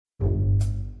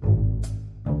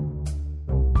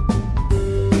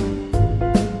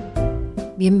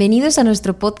Bienvenidos a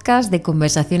nuestro podcast de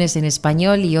conversaciones en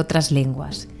español y otras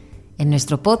lenguas. En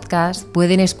nuestro podcast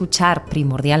pueden escuchar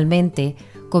primordialmente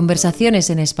conversaciones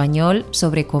en español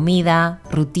sobre comida,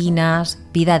 rutinas,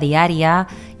 vida diaria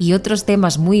y otros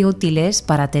temas muy útiles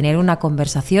para tener una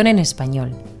conversación en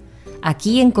español.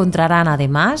 Aquí encontrarán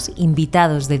además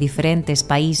invitados de diferentes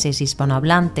países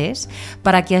hispanohablantes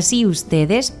para que así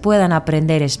ustedes puedan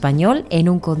aprender español en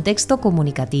un contexto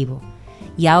comunicativo.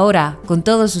 Y ahora, con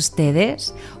todos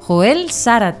ustedes, Joel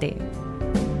Zárate.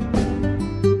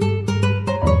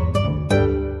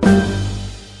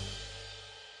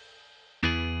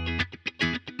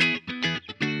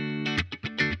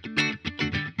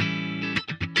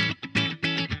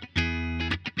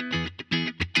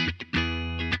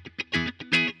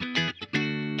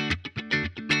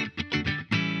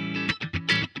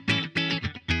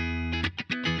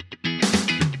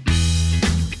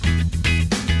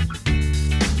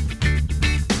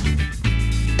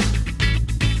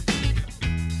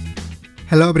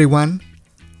 Hello everyone,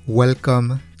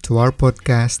 welcome to our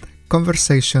podcast,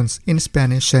 Conversations in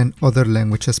Spanish and Other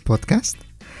Languages podcast.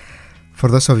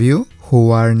 For those of you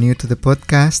who are new to the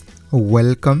podcast,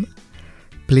 welcome.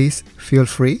 Please feel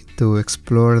free to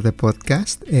explore the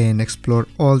podcast and explore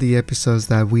all the episodes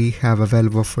that we have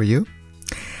available for you.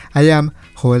 I am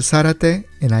Joel Zárate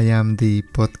and I am the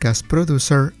podcast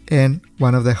producer and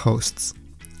one of the hosts.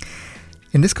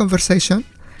 In this conversation,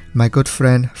 my good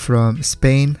friend from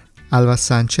Spain, Alba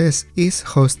Sanchez, is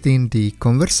hosting the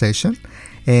conversation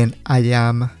and I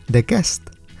am the guest.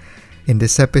 In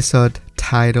this episode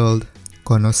titled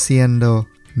Conociendo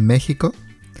México,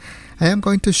 I am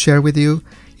going to share with you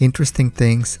interesting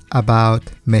things about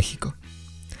Mexico.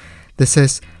 This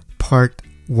is part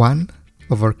 1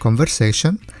 of our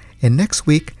conversation, and next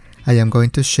week I am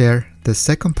going to share the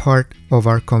second part of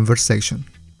our conversation.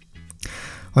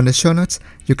 On the show notes,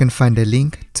 you can find a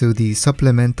link to the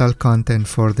supplemental content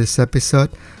for this episode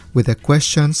with the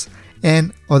questions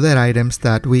and other items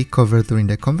that we covered during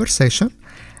the conversation,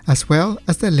 as well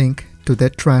as the link to the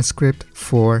transcript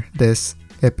for this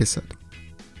episode.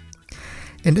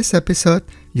 In this episode,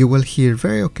 you will hear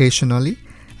very occasionally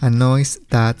a noise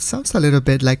that sounds a little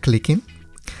bit like clicking.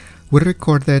 We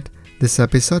recorded this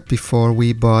episode before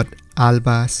we bought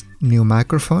Alba's new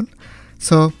microphone,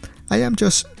 so I am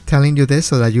just telling you this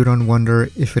so that you don't wonder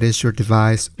if it is your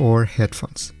device or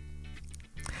headphones.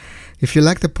 If you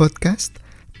like the podcast,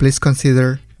 please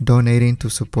consider donating to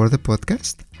support the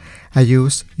podcast. I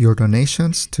use your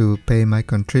donations to pay my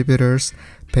contributors,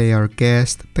 pay our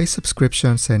guests, pay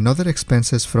subscriptions, and other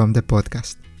expenses from the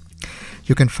podcast.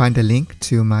 You can find a link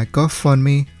to my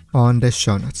GoFundMe on the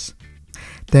show notes.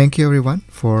 Thank you everyone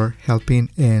for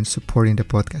helping and supporting the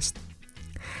podcast.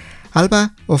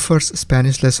 Alba offers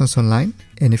Spanish lessons online,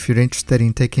 and if you're interested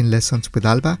in taking lessons with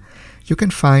Alba, you can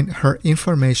find her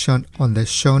information on the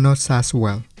show notes as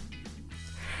well.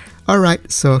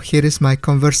 Alright, so here is my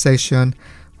conversation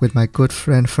with my good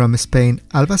friend from Spain,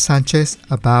 Alba Sanchez,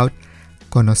 about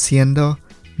Conociendo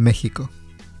México.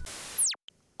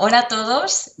 Hola a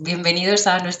todos, bienvenidos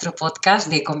a nuestro podcast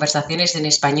de conversaciones en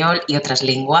español y otras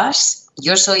lenguas.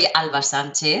 Yo soy Alba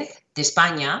Sánchez, de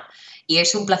España, y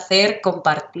es un placer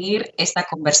compartir esta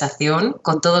conversación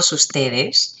con todos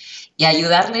ustedes y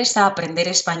ayudarles a aprender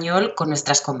español con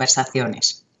nuestras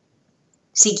conversaciones.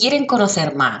 Si quieren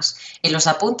conocer más, en los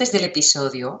apuntes del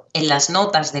episodio, en las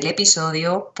notas del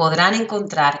episodio, podrán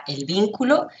encontrar el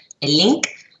link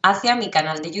hacia mi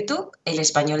canal de YouTube, El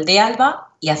Español de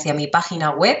Alba, y hacia mi página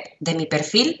web de mi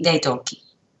perfil de Italki.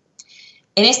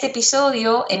 En este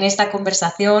episodio, en esta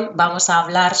conversación, vamos a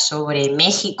hablar sobre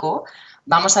México.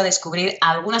 Vamos a descubrir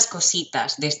algunas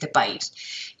cositas de este país.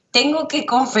 Tengo que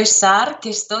confesar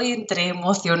que estoy entre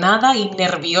emocionada y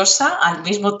nerviosa al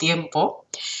mismo tiempo,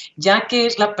 ya que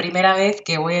es la primera vez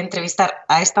que voy a entrevistar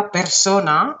a esta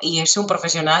persona y es un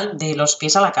profesional de los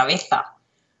pies a la cabeza.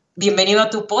 Bienvenido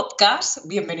a tu podcast,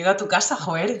 bienvenido a tu casa,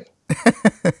 Joel.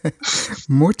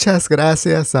 Muchas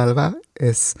gracias, Alba.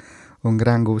 Es un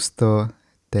gran gusto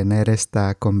tener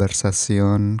esta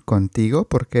conversación contigo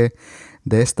porque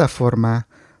de esta forma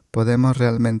podemos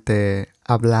realmente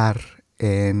hablar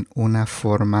en una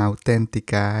forma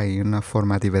auténtica y una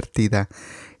forma divertida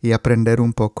y aprender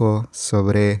un poco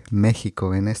sobre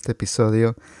México. En este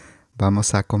episodio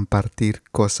vamos a compartir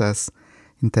cosas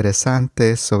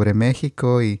interesantes sobre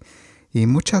México y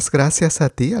muchas gracias a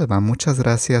ti, Alba. Muchas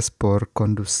gracias por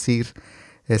conducir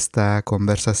esta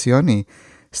conversación y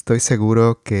estoy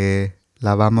seguro que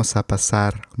la vamos a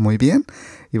pasar muy bien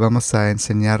y vamos a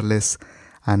enseñarles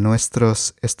a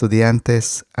nuestros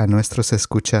estudiantes, a nuestros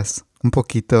escuchas, un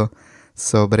poquito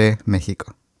sobre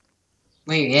México.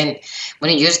 Muy bien.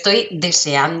 Bueno, yo estoy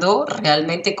deseando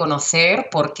realmente conocer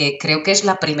porque creo que es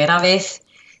la primera vez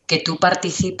que tú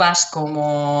participas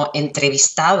como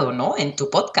entrevistado, ¿no? En tu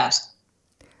podcast.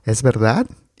 ¿Es verdad?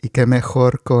 ¿Y qué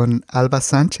mejor con Alba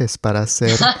Sánchez para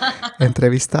ser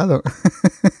entrevistado?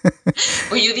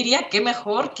 Pues yo diría que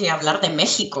mejor que hablar de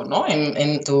México, ¿no?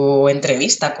 En tu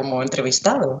entrevista como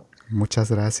entrevistado. Muchas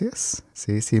gracias.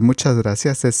 Sí, sí, muchas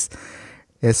gracias.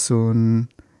 Es un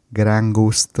gran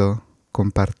gusto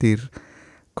compartir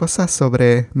cosas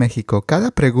sobre México.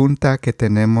 Cada pregunta que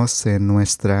tenemos en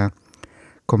nuestra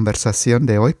conversación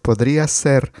de hoy podría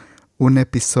ser un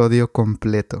episodio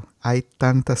completo. Hay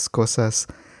tantas cosas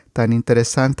tan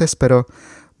interesantes, pero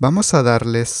vamos a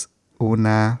darles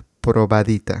una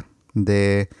probadita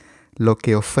de lo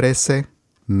que ofrece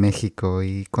México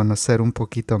y conocer un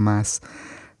poquito más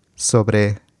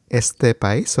sobre este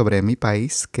país, sobre mi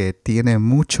país, que tiene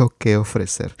mucho que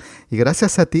ofrecer. Y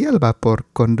gracias a ti, Alba, por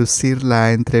conducir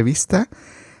la entrevista,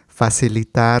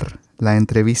 facilitar la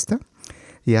entrevista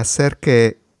y hacer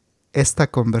que esta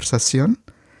conversación,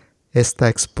 esta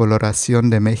exploración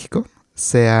de México,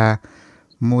 sea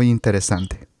muy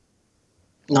interesante.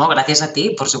 No, gracias a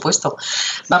ti, por supuesto.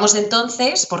 Vamos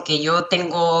entonces, porque yo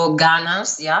tengo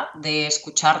ganas ya de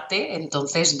escucharte,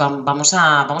 entonces vamos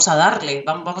a darle,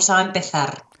 vamos a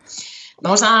empezar.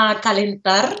 Vamos a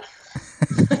calentar.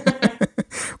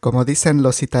 Como dicen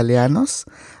los italianos,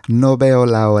 no veo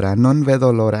la hora, non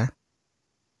vedo l'ora.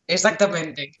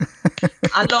 Exactamente.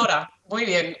 Allora, muy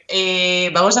bien.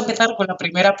 Vamos a empezar con la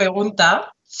primera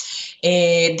pregunta.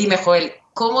 Dime, Joel,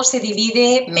 ¿cómo se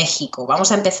divide México?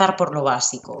 Vamos a empezar por lo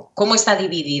básico. ¿Cómo está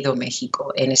dividido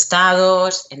México? ¿En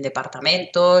estados, en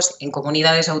departamentos, en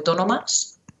comunidades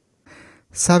autónomas?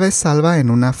 ¿Sabes, Alba,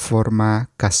 en una forma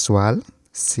casual,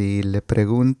 si le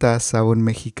preguntas a un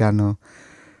mexicano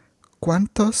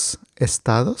cuántos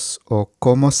estados o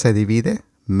cómo se divide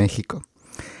México?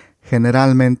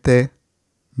 Generalmente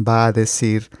va a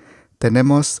decir,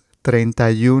 tenemos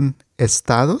 31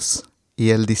 estados y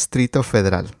el Distrito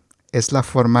Federal. Es la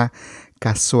forma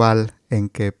casual en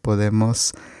que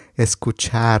podemos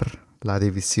escuchar la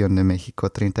división de México.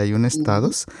 31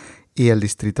 estados y el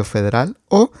Distrito Federal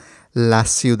o la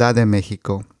Ciudad de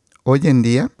México. Hoy en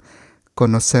día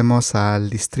conocemos al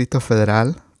Distrito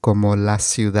Federal como la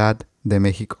Ciudad de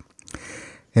México.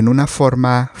 En una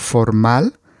forma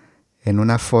formal, en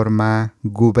una forma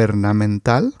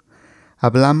gubernamental,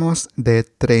 hablamos de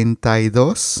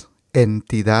 32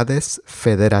 entidades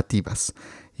federativas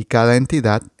y cada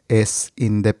entidad es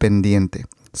independiente.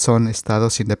 Son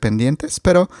estados independientes,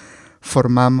 pero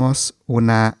formamos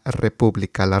una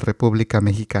república, la República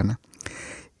Mexicana.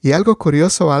 Y algo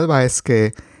curioso, Alba, es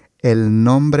que el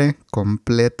nombre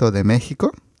completo de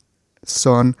México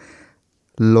son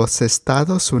los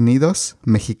Estados Unidos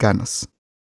Mexicanos.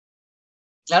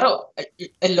 Claro,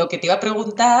 lo que te iba a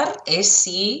preguntar es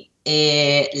si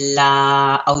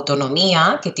la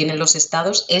autonomía que tienen los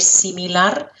estados es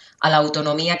similar a la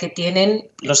autonomía que tienen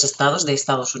los estados de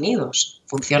Estados Unidos.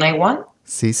 ¿Funciona igual?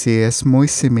 Sí, sí, es muy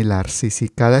similar. Sí, sí,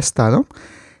 cada estado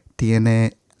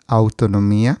tiene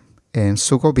autonomía en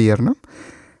su gobierno,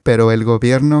 pero el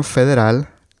gobierno federal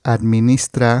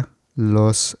administra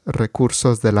los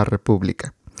recursos de la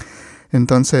República.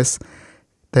 Entonces,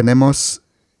 tenemos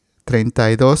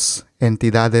 32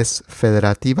 entidades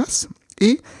federativas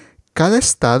y cada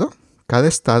estado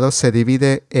se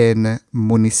divide en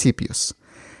municipios.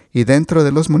 Y dentro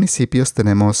de los municipios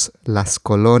tenemos las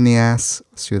colonias,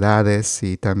 ciudades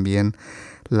y también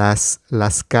las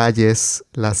calles,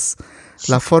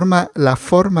 la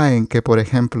forma en que, por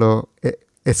ejemplo,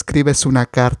 escribes una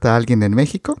carta a alguien en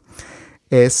México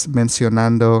es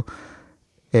mencionando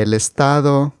el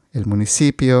estado, el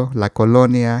municipio, la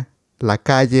colonia, la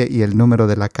calle y el número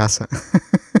de la casa.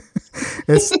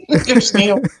 Dios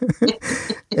mío.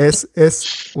 Es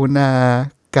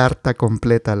una carta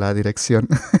completa la dirección.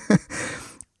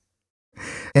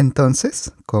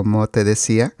 Entonces, como te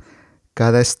decía,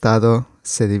 cada estado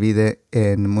se divide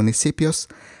en municipios,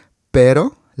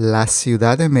 pero la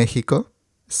Ciudad de México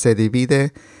se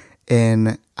divide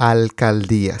en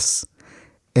alcaldías.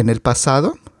 En el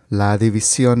pasado, la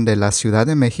división de la Ciudad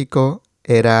de México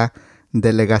era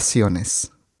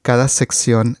delegaciones. Cada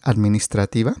sección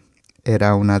administrativa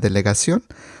era una delegación.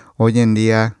 Hoy en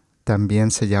día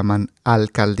también se llaman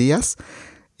alcaldías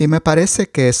y me parece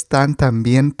que están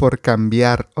también por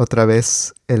cambiar otra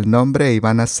vez el nombre y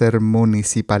van a ser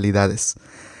municipalidades.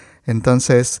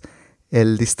 Entonces,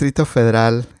 el Distrito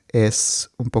Federal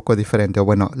es un poco diferente, o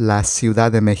bueno, la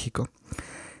Ciudad de México.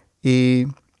 Y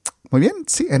muy bien,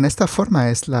 sí, en esta forma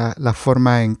es la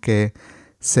forma en que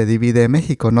se divide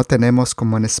México. No tenemos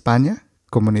como en España,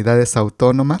 comunidades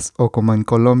autónomas o como en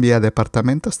Colombia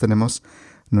departamentos, tenemos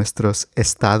nuestros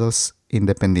estados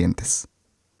independientes.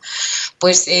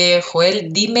 Pues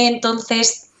Joel, dime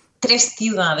entonces 3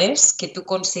 ciudades que tú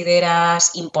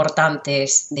consideras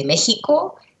importantes de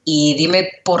México y dime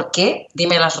por qué,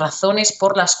 dime las razones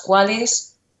por las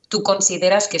cuales tú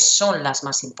consideras que son las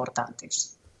más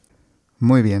importantes.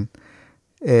 Muy bien.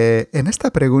 En esta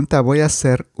pregunta voy a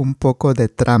hacer un poco de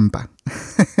trampa.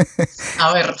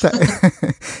 A ver.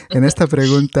 En esta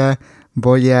pregunta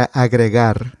voy a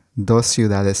agregar 2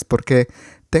 ciudades porque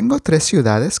tengo 3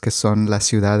 ciudades que son las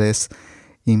ciudades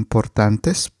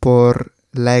importantes por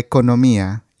la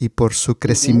economía y por su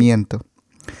crecimiento.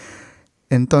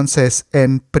 Entonces,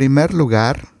 en primer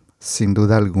lugar, sin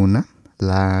duda alguna,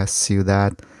 la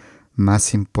ciudad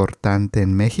más importante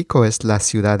en México es la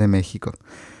Ciudad de México,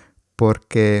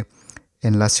 porque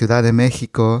en la Ciudad de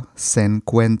México se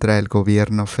encuentra el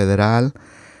gobierno federal,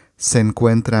 se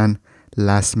encuentran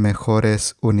las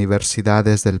mejores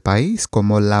universidades del país,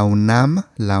 como la UNAM,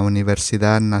 la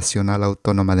Universidad Nacional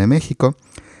Autónoma de México,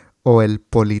 o el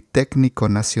Politécnico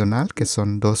Nacional, que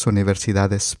son 2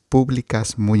 universidades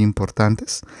públicas muy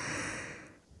importantes.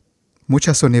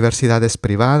 Muchas universidades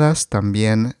privadas,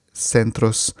 también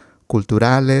centros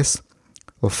culturales,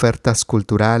 ofertas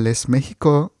culturales.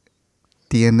 México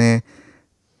tiene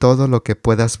todo lo que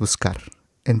puedas buscar.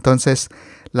 Entonces,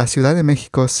 la Ciudad de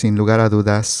México, sin lugar a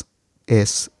dudas,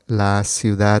 es la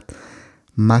ciudad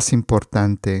más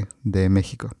importante de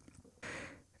México.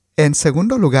 En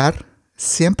segundo lugar,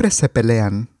 siempre se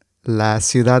pelean la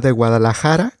ciudad de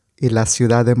Guadalajara y la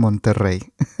ciudad de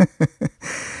Monterrey.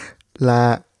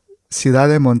 La ciudad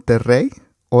de Monterrey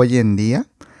hoy en día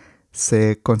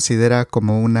se considera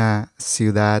como una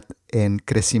ciudad en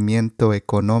crecimiento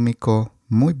económico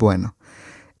muy bueno.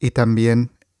 Y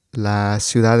también la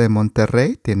ciudad de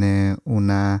Monterrey tiene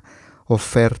una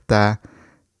oferta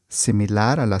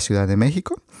similar a la Ciudad de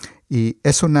México y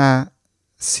es una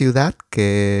ciudad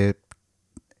que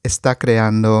está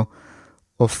creando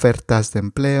ofertas de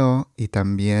empleo y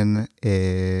también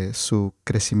su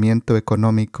crecimiento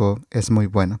económico es muy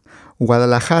bueno.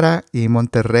 Guadalajara y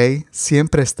Monterrey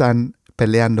siempre están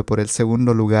peleando por el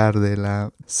segundo lugar de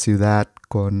la ciudad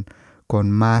con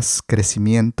más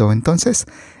crecimiento. Entonces,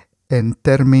 en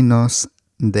términos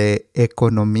de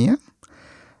economía,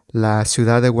 la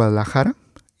ciudad de Guadalajara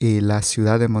y la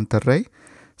ciudad de Monterrey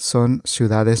son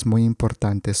ciudades muy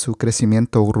importantes. Su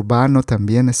crecimiento urbano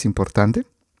también es importante.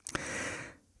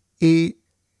 Y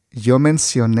yo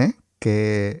mencioné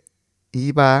que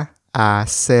iba a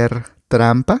hacer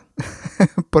trampa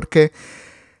porque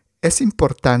es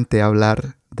importante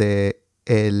hablar de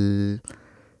el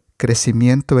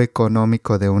crecimiento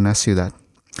económico de una ciudad.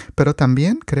 Pero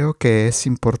también creo que es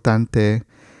importante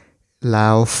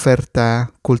la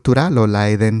oferta cultural o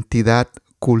la identidad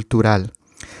cultural.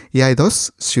 Y hay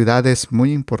 2 ciudades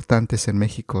muy importantes en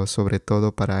México, sobre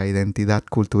todo para identidad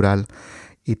cultural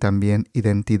y también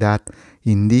identidad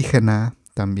indígena,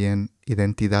 también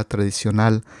identidad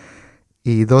tradicional.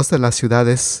 Y 2 de las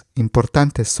ciudades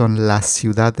importantes son la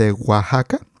ciudad de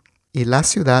Oaxaca y la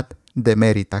ciudad de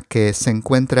Mérida, que se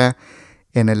encuentra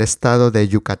en el estado de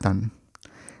Yucatán.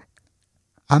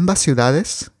 Ambas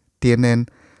ciudades tienen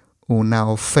una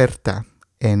oferta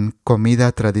en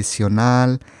comida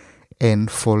tradicional, en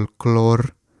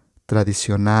folclore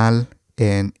tradicional,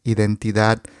 en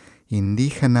identidad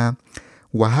indígena.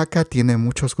 Oaxaca tiene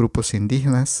muchos grupos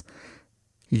indígenas.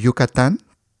 Yucatán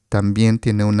también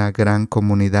tiene una gran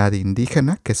comunidad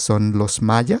indígena, que son los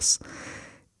mayas.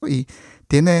 Y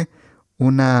tiene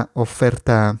una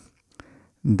oferta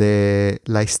de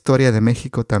la historia de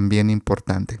México también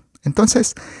importante.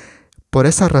 Entonces, por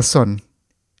esa razón,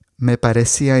 me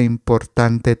parecía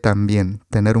importante también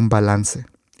tener un balance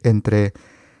entre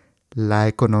la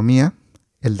economía,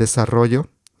 el desarrollo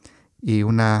y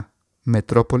una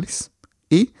metrópolis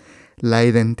y la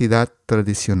identidad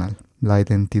tradicional, la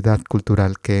identidad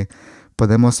cultural, que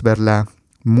podemos verla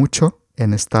mucho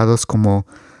en estados como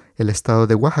el estado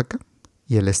de Oaxaca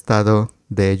y el estado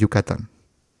de Yucatán.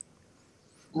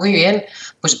 Muy bien,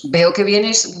 pues veo que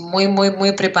vienes muy, muy,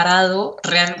 muy preparado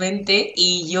realmente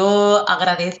y yo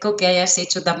agradezco que hayas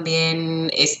hecho también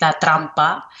esta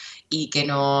trampa y que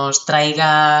nos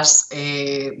traigas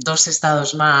 2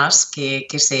 estados más que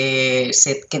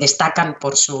destacan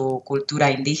por su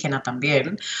cultura indígena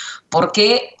también,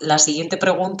 porque la siguiente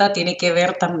pregunta tiene que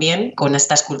ver también con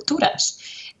estas culturas.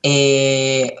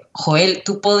 Joel,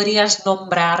 ¿tú podrías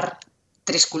nombrar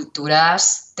 3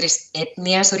 culturas, 3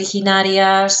 etnias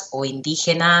originarias o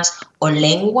indígenas o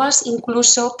lenguas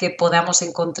incluso que podamos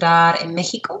encontrar en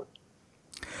México?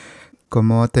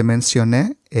 Como te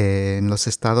mencioné, en los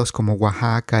estados como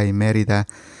Oaxaca y Mérida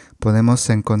podemos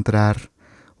encontrar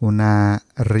una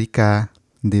rica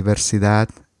diversidad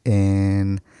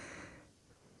en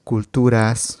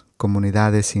culturas,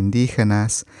 comunidades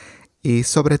indígenas y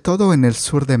sobre todo en el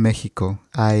sur de México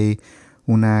hay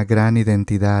una gran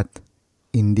identidad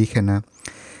indígena.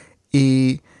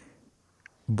 Y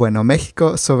bueno,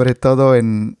 México sobre todo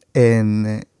en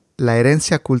la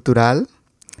herencia cultural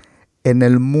en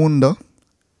el mundo,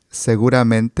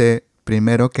 seguramente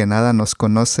primero que nada nos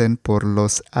conocen por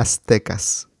los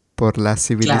aztecas, por la Claro,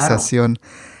 civilización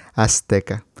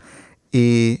azteca.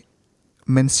 Y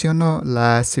menciono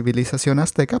la civilización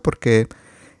azteca porque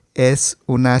es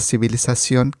una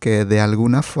civilización que de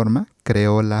alguna forma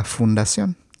creó la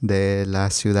fundación de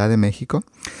la Ciudad de México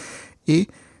y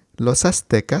los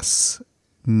aztecas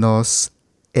nos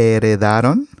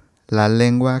heredaron la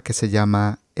lengua que se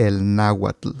llama el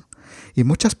náhuatl. Y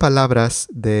muchas palabras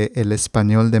del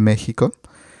español de México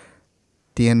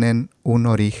tienen un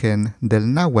origen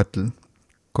del náhuatl,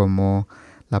 como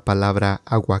la palabra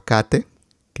aguacate,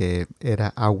 que era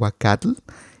aguacatl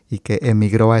y que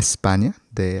emigró a España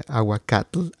de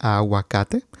aguacatl a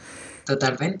aguacate.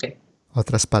 totalmente.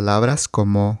 Otras palabras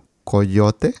como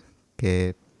coyote,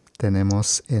 que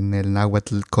tenemos en el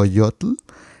náhuatl coyotl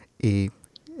y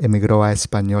emigró a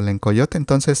español en coyote.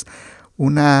 Entonces,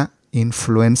 una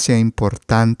influencia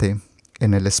importante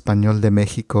en el español de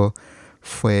México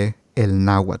fue el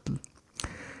náhuatl.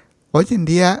 Hoy en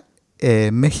día,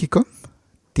 México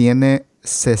tiene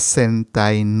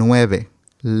 69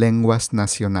 lenguas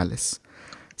nacionales.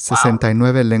 Wow.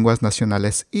 69 lenguas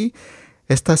nacionales y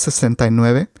estas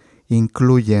 69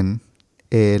 incluyen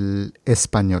el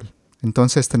español.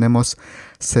 Entonces tenemos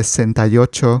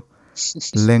 68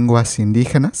 lenguas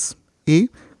indígenas y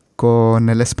con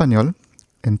el español,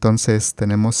 entonces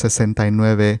tenemos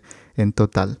 69 en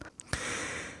total.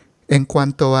 En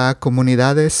cuanto a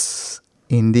comunidades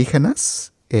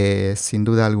indígenas, sin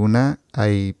duda alguna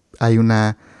hay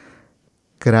una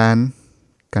gran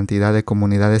cantidad de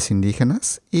comunidades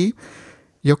indígenas y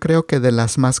yo creo que de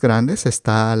las más grandes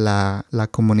está la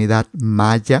comunidad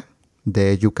maya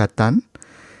de Yucatán.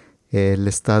 El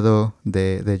estado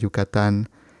de Yucatán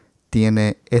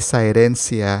tiene esa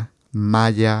herencia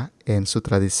maya en su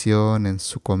tradición, en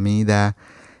su comida,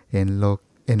 en lo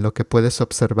que puedes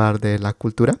observar de la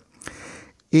cultura.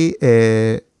 Y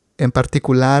en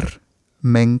particular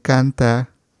me encanta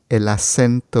el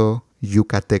acento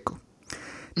yucateco.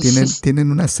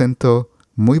 Tienen un acento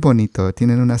muy bonito,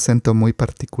 tienen un acento muy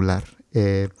particular.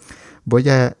 Voy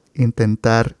a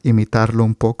intentar imitarlo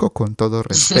un poco con todo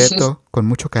respeto, con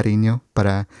mucho cariño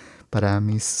para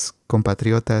mis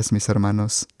compatriotas, mis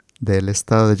hermanos del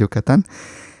estado de Yucatán.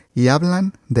 Y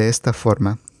hablan de esta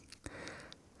forma.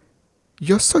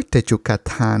 Yo soy de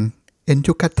Yucatán. En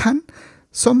Yucatán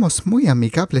somos muy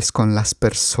amigables con las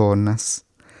personas.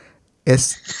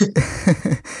 Es,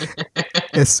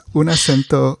 es un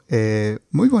acento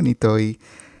muy bonito y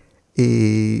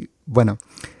bueno,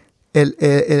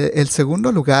 el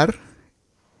segundo lugar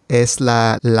es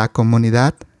la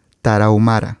comunidad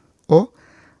tarahumara o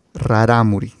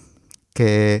rarámuri,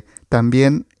 que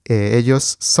también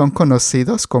ellos son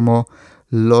conocidos como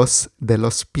los de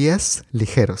los pies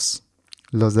ligeros.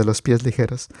 Los de los pies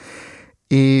ligeros.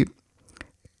 Y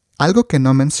algo que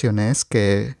no mencioné es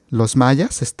que los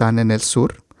mayas están en el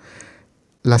sur.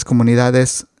 Las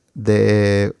comunidades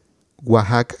de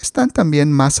Oaxaca están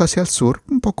también más hacia el sur,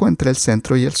 un poco entre el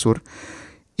centro y el sur.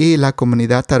 Y la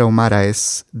comunidad tarahumara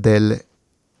es del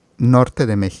norte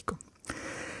de México.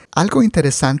 Algo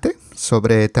interesante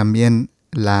sobre también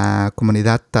la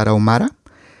comunidad tarahumara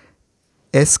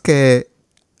es que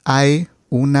hay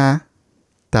una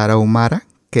tarahumara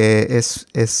que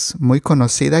es muy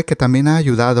conocida y que también ha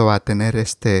ayudado a tener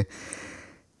este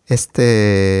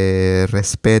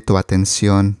respeto,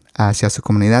 atención hacia su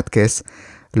comunidad, que es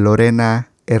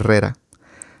Lorena Herrera.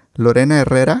 Lorena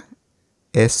Herrera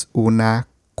es una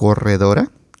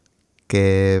corredora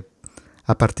que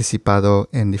ha participado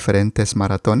en diferentes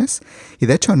maratones y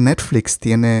de hecho Netflix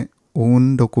tiene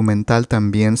un documental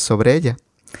también sobre ella.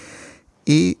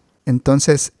 Y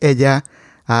entonces ella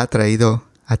ha atraído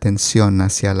atención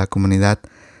hacia la comunidad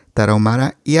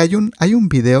tarahumara y hay un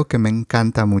video que me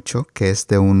encanta mucho que es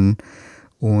de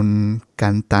un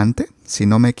cantante, si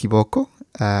no me equivoco,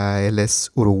 él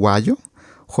es uruguayo,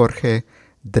 Jorge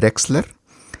Drexler,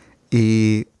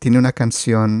 y tiene una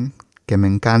canción que me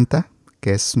encanta,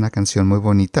 que es una canción muy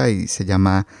bonita y se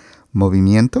llama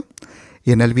Movimiento.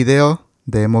 Y en el video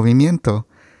de Movimiento,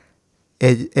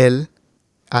 él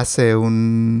hace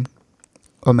un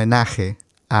homenaje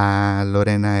a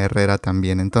Lorena Herrera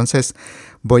también. Entonces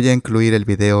voy a incluir el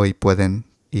video y pueden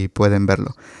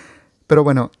verlo. Pero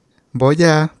bueno, voy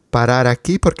a parar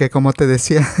aquí porque como te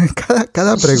decía,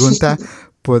 cada pregunta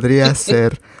podría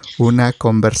ser una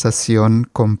conversación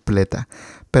completa.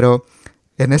 Pero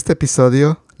en este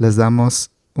episodio les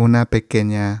damos una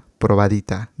pequeña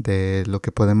probadita de lo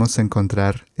que podemos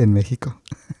encontrar en México.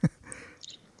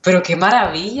 Pero qué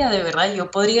maravilla, de verdad. Yo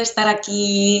podría estar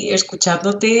aquí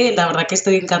escuchándote. La verdad que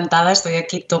estoy encantada. Estoy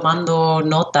aquí tomando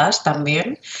notas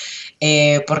también,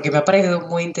 porque me ha parecido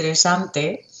muy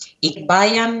interesante. Y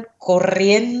vayan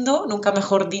corriendo, nunca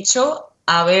mejor dicho,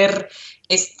 a ver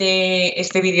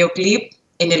este videoclip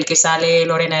en el que sale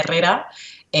Lorena Herrera,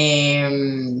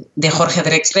 de Jorge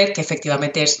Drexler, que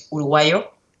efectivamente es uruguayo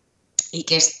y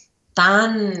que es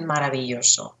tan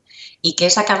maravilloso. Y que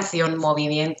esa canción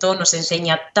Movimiento nos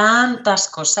enseña tantas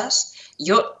cosas.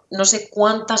 Yo no sé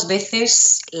cuántas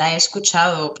veces la he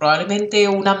escuchado, probablemente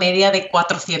una media de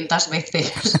 400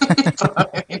 veces.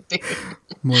 Probablemente.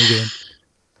 Muy bien.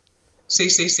 Sí.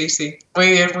 Muy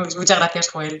bien, pues muchas gracias,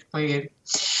 Joel. Muy bien.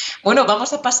 Bueno,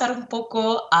 vamos a pasar un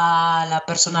poco a la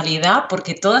personalidad,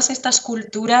 porque todas estas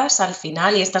culturas al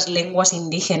final y estas lenguas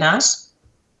indígenas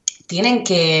tienen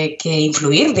que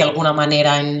influir de alguna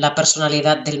manera en la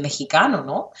personalidad del mexicano,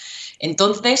 ¿no?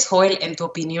 Entonces, Joel, en tu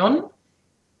opinión,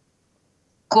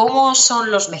 ¿cómo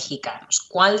son los mexicanos?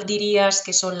 ¿Cuál dirías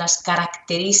que son las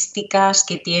características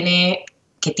que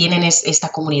tienen esta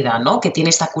comunidad, ¿no? Que tiene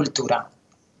esta cultura?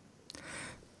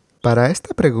 Para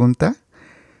esta pregunta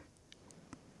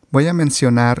voy a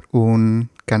mencionar un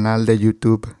canal de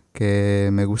YouTube que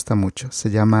me gusta mucho. Se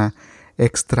llama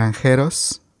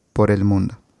Extranjeros por el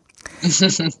Mundo.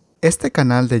 Este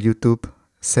canal de YouTube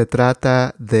se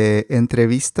trata de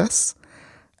entrevistas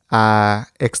a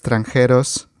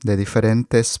extranjeros de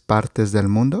diferentes partes del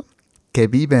mundo que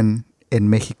viven en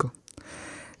México.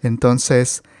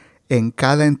 Entonces, en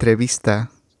cada entrevista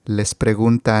les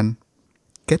preguntan: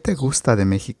 ¿qué te gusta de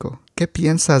México? ¿Qué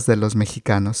piensas de los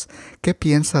mexicanos? ¿Qué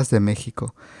piensas de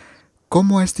México?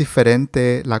 ¿Cómo es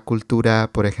diferente la cultura,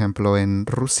 por ejemplo, en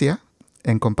Rusia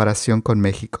en comparación con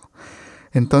México?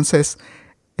 Entonces,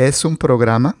 es un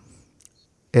programa,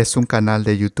 es un canal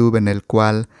de YouTube en el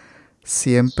cual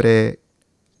siempre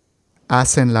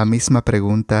hacen la misma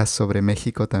pregunta sobre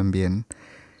México también.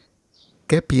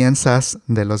 ¿Qué piensas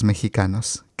de los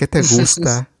mexicanos? ¿Qué te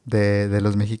gusta de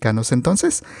los mexicanos?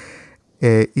 Entonces,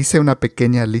 hice una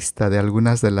pequeña lista de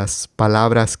algunas de las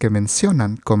palabras que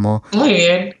mencionan, como Muy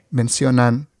bien.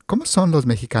 mencionan, ¿cómo son los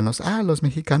mexicanos? Los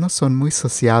mexicanos son muy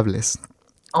sociables,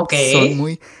 Ok. son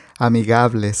muy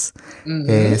amigables,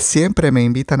 siempre me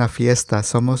invitan a fiestas,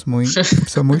 son muy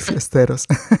fiesteros.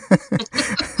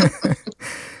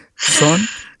 Son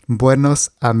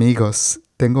buenos amigos,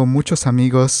 tengo muchos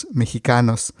amigos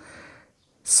mexicanos,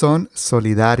 son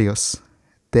solidarios,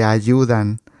 te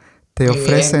ayudan, te Muy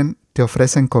bien.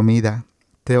 ofrecen comida,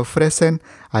 te ofrecen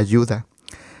ayuda.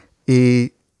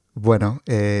 Y bueno,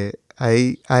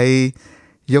 hay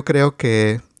yo creo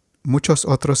que muchos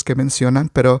otros que mencionan,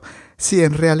 pero sí,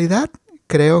 en realidad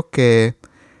creo que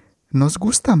nos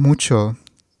gusta mucho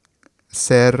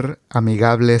ser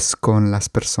amigables con las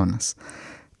personas.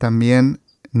 También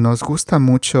nos gusta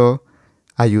mucho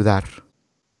ayudar.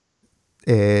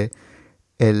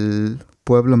 El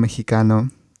pueblo mexicano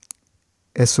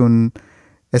es un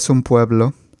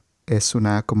pueblo, es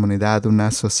una comunidad,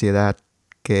 una sociedad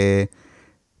que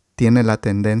tiene la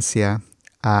tendencia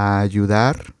a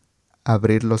ayudar, a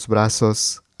abrir los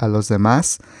brazos a los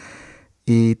demás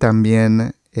y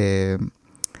también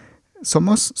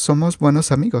somos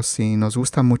buenos amigos y nos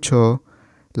gusta mucho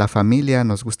la familia,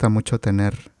 nos gusta mucho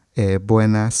tener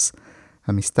buenas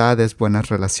amistades, buenas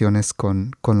relaciones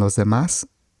con los demás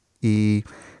y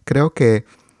creo que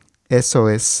eso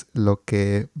es lo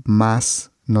que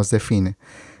más nos define.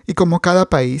 Y como cada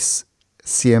país,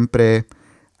 siempre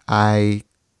hay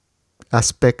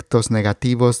aspectos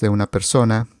negativos de una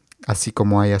persona, así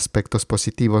como hay aspectos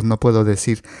positivos. No puedo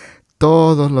decir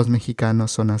todos los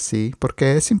mexicanos son así,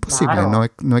 porque es imposible. Claro.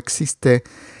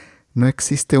 No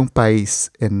existe un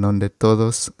país en donde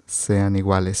todos sean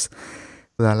iguales.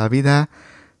 La vida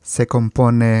se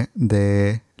compone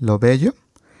de lo bello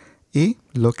y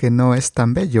lo que no es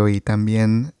tan bello, y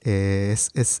también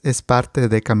es parte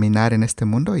de caminar en este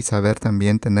mundo y saber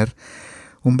también tener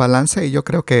un balance. Y yo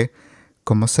creo que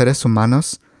como seres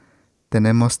humanos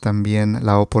tenemos también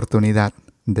la oportunidad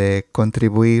de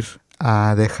contribuir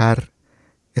a dejar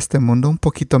este mundo un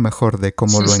poquito mejor de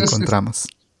cómo lo encontramos.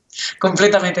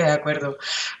 Completamente de acuerdo.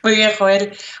 Muy bien,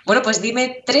 Joel. Bueno, pues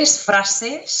dime 3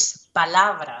 frases,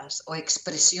 palabras o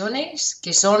expresiones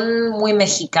que son muy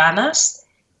mexicanas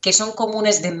que son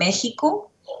comunes de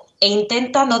México e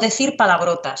intenta no decir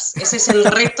palabrotas. Ese es el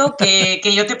reto que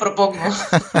yo te propongo.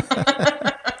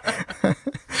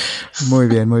 Muy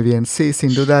bien, muy bien. Sí,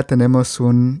 sin duda tenemos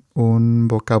un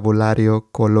vocabulario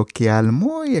coloquial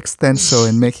muy extenso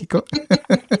en México.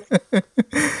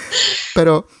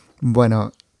 Pero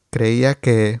bueno, creía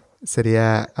que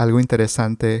sería algo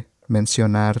interesante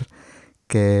mencionar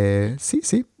que sí,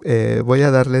 voy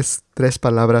a darles 3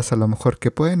 palabras a lo mejor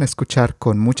que pueden escuchar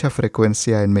con mucha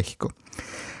frecuencia en México.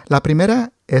 La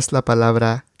primera es la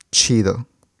palabra chido,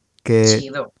 que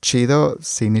Chido. chido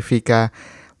significa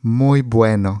muy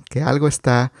bueno, que algo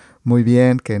está muy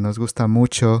bien, que nos gusta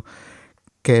mucho,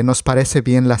 que nos parece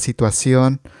bien la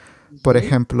situación. Por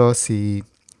ejemplo, si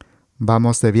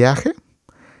vamos de viaje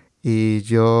y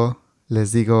yo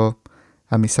les digo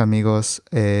a mis amigos,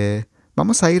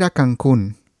 vamos a ir a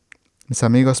Cancún. Mis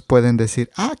amigos pueden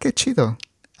decir, qué chido,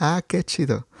 qué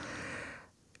chido.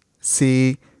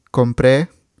 Si compré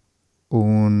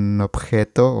un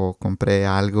objeto o compré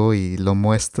algo y lo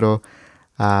muestro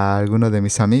a alguno de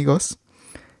mis amigos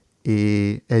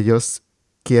y ellos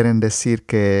quieren decir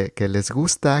que les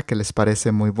gusta, que les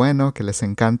parece muy bueno, que les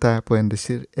encanta, pueden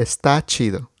decir, está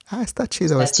chido. Está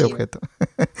chido Está este chido. objeto.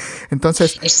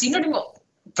 Entonces, ¿Es sinónimo,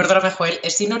 perdóname, Joel,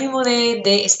 es sinónimo de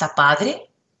está padre?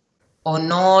 ¿O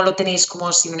no lo tenéis como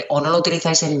o no lo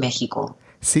utilizáis en México?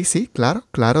 sí,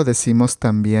 claro, decimos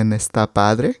también está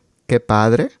padre, qué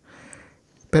padre,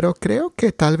 pero creo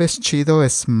que tal vez chido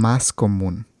es más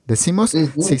común. Decimos,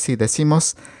 Ujú. sí,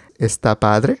 decimos está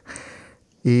padre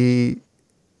y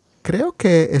creo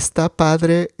que está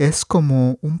padre es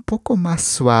como un poco más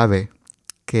suave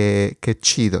que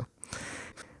chido.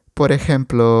 Por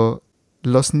ejemplo,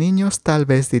 los niños tal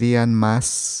vez dirían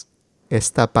más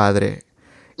está padre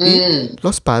y Mm,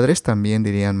 los padres también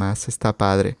dirían más está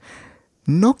padre.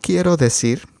 No quiero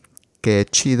decir que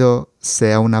chido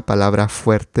sea una palabra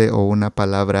fuerte o una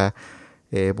palabra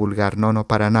vulgar. No,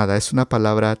 para nada. Es una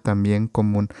palabra también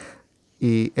común.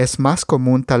 Y es más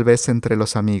común tal vez entre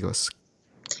los amigos.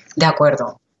 de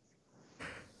acuerdo.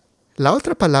 La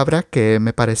otra palabra que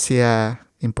me parecía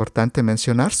importante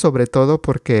mencionar, sobre todo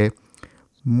porque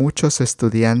muchos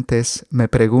estudiantes me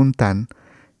preguntan,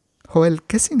 Joel,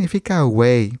 ¿qué significa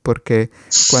güey? Porque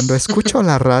cuando escucho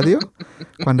la radio,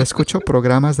 cuando escucho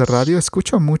programas de radio,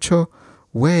 escucho mucho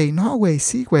güey, no güey,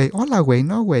 sí güey, hola güey,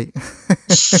 no güey.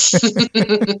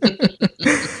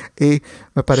 Y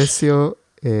me pareció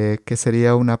que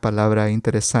sería una palabra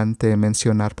interesante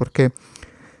mencionar porque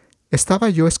estaba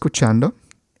yo escuchando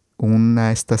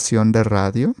una estación de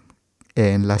radio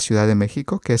en la Ciudad de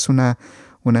México, que es una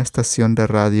estación de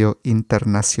radio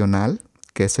internacional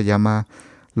que se llama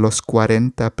Los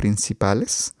 40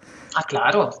 Principales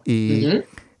Claro. y Ujú.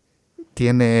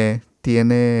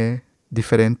 tiene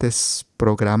diferentes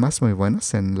programas muy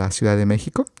buenos en la Ciudad de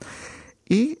México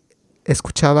y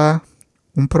escuchaba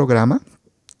un programa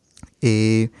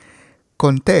y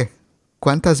conté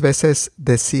cuántas veces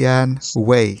decían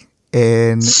güey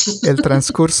en el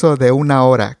transcurso de una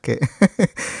hora que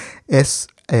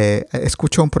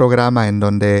escucho un programa en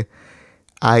donde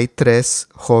hay 3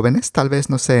 jóvenes, tal vez,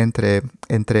 no sé,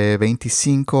 entre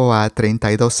 25 a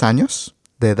 32 años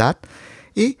de edad.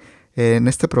 Y en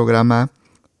este programa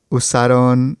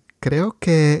usaron, creo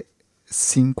que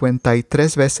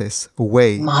 53 veces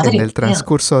güey en Madre el mía.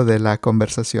 transcurso de la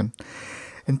conversación.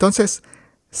 Entonces,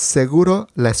 seguro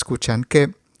la escuchan,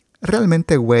 que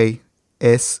realmente güey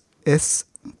es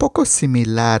un poco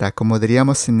similar a como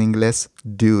diríamos en inglés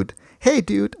dude. Hey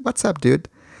dude, what's up dude?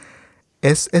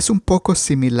 Es un poco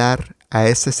similar a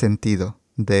ese sentido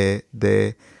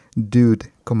de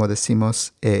dude, como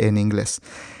decimos en inglés.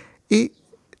 Y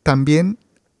también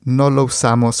no lo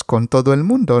usamos con todo el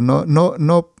mundo.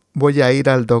 No voy a ir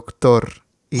al doctor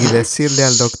y decirle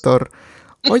al doctor,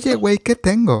 oye, güey, ¿qué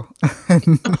tengo?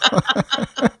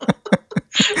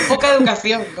 Poca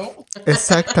educación, ¿no?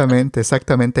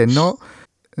 Exactamente. No,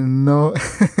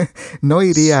 no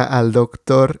iría al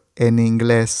doctor en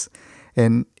inglés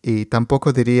y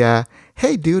tampoco diría,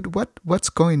 hey dude,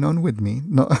 what's going on with me?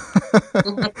 No,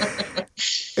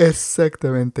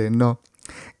 exactamente, no.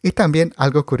 Y también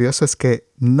algo curioso es que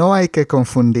no hay que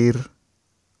confundir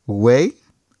güey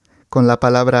con la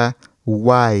palabra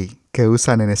guay que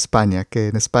usan en España, que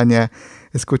en España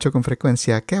escucho con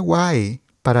frecuencia, qué guay,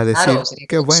 para Claro, decir sería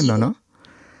qué como bueno, chido. ¿no?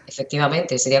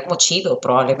 Efectivamente, sería como chido,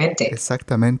 probablemente.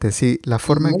 Exactamente, sí. La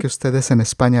forma en Ujú, que ustedes en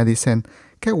España dicen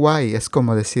qué guay es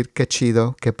como decir qué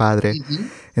chido, qué padre. ujú.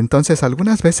 Entonces,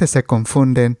 algunas veces se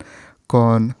confunden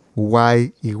con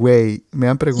guay y güey. Me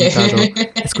han preguntado,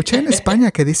 escuché en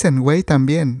España que dicen güey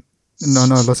también. No,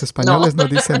 los No. españoles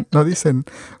no dicen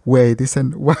güey,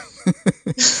 dicen guay.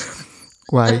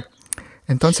 Guay.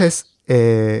 Entonces,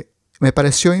 me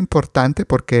pareció importante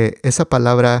porque esa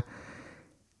palabra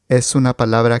es una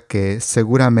palabra que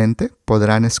seguramente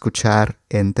podrán escuchar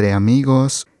entre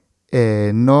amigos.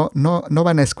 No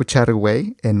van a escuchar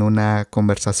güey en una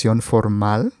conversación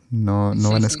formal. No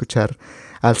van a escuchar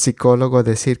al psicólogo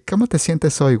decir, ¿cómo te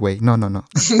sientes hoy, güey? No.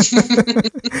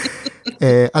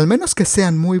 Al menos que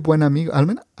sean muy buen amigos,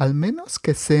 al menos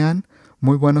que sean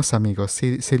muy buenos amigos,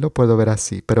 sí lo puedo ver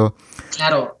así, pero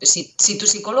Claro, si tu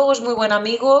psicólogo es muy buen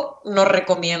amigo, no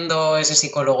recomiendo ese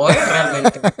psicólogo,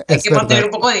 realmente. Hay es que mantener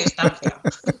verdad. un poco de distancia.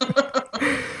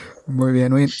 Muy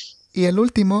bien, muy bien. Y el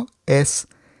último es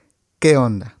 ¿qué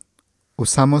onda?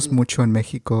 Usamos mucho en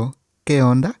México ¿qué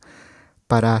onda?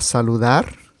 Para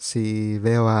saludar. Si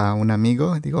veo a un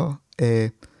amigo, digo,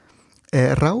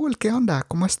 Raúl, ¿qué onda?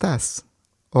 ¿Cómo estás?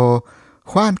 O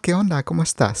Juan, ¿qué onda? ¿Cómo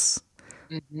estás?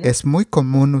 Ujú. Es muy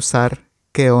común usar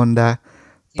 ¿qué onda?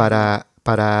 ¿Qué onda?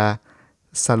 Para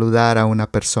saludar a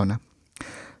una persona. ¿Qué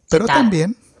Pero tal?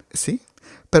 también, sí,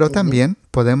 pero Ujú. también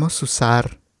podemos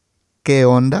usar ¿qué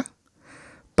onda?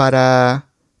 Para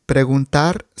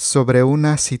preguntar sobre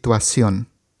una situación.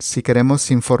 Si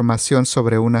queremos información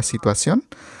sobre una situación,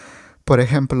 por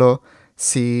ejemplo,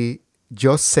 si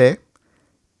yo sé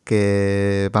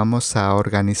que vamos a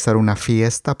organizar una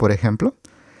fiesta, por ejemplo,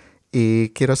 y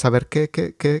quiero saber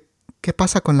qué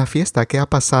pasa con la fiesta, qué ha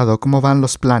pasado, cómo van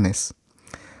los planes,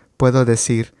 puedo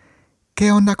decir,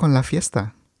 ¿qué onda con la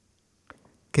fiesta?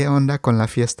 ¿Qué onda con la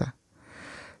fiesta?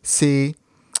 Si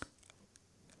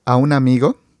a un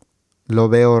amigo lo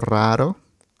veo raro,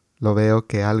 lo veo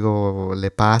que algo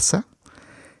le pasa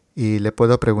y le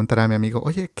puedo preguntar a mi amigo,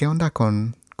 oye, ¿qué onda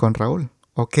con Raúl?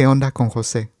 ¿O qué onda con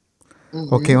José?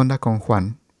 ¿O qué Ujú. onda con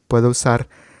Juan? Puedo usar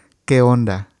qué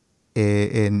onda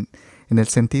en el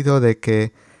sentido de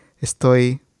que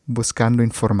estoy buscando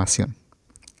información.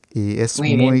 Y es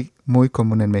Muy bien. muy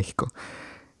común en México.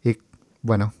 Y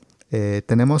bueno,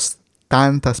 tenemos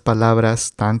tantas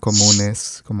palabras tan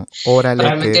comunes como órale,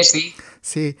 Realmente que sí.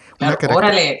 sí, Claro,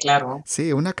 órale, claro.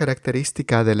 sí, una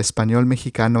característica del español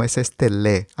mexicano es este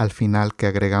le al final que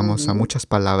agregamos a Ujú. muchas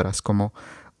palabras como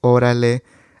órale,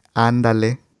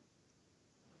 ándale.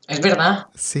 Es verdad.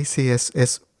 Sí,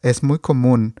 es muy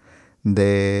común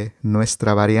de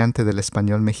nuestra variante del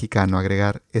español mexicano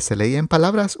agregar SL. Y en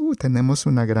palabras, tenemos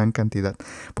una gran cantidad.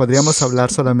 Podríamos hablar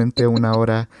solamente una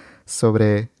hora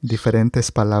sobre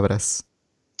diferentes palabras.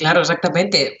 Claro,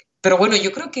 exactamente. Pero bueno,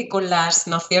 yo creo que con las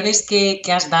nociones que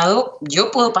has dado,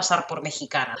 yo puedo pasar por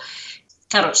mexicana.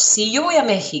 Claro, si yo voy a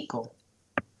México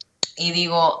y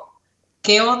digo,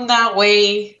 ¿qué onda,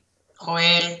 güey?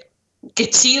 Joel, qué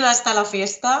chida está la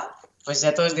fiesta. Pues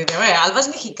ya todos dicen, "Oye, Alba es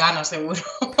mexicano, seguro".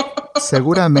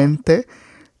 Seguramente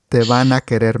te van a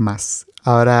querer más.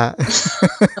 Ahora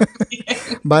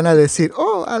van a decir,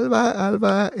 oh,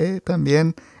 Alba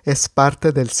también es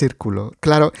parte del círculo.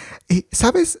 Claro, y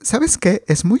 ¿sabes qué?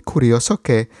 Es muy curioso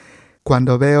que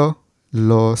cuando veo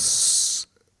los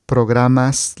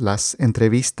programas, las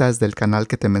entrevistas del canal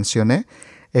que te mencioné,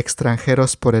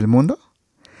 extranjeros por el mundo,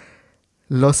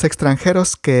 los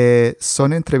extranjeros que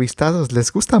son entrevistados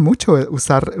les gusta mucho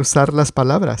usar las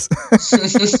palabras.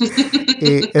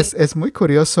 Y es muy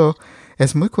curioso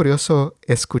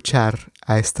escuchar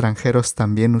a extranjeros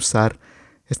también usar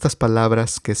estas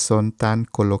palabras que son tan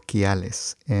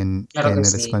coloquiales Claro que en el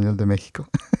sí. español de México.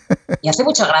 Y hace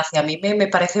mucha gracia. A mí me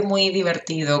parece muy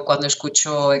divertido cuando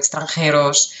escucho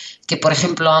extranjeros que, por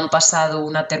ejemplo, han pasado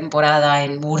una temporada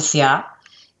en Murcia,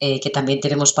 que también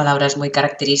tenemos palabras muy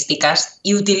características,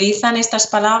 y utilizan estas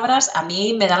palabras. A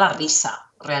mí me da la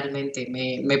risa, realmente.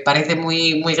 Me parece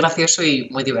muy gracioso y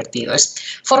muy divertido. Es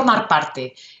formar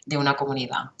parte de una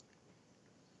comunidad.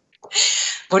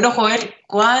 Bueno, Joel,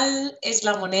 ¿cuál es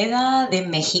la moneda de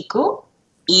México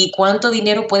y cuánto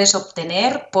dinero puedes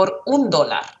obtener por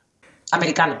 $1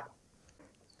 americano?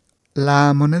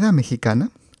 La moneda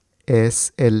mexicana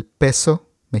es el peso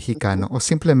mexicano o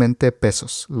simplemente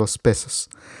pesos, los pesos.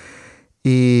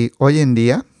 Y hoy en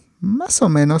día más o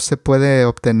menos se puede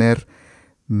obtener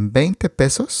 20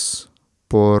 pesos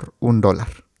por $1.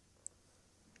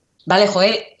 Vale,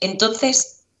 Joel,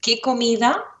 entonces, ¿qué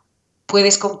comida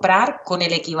puedes comprar con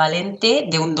el equivalente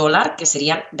de $1, que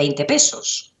serían 20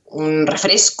 pesos? Un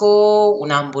refresco,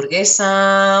 una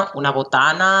hamburguesa, una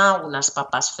botana, unas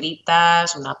papas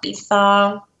fritas, una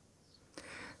pizza.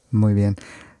 Muy bien.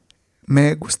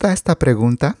 Me gusta esta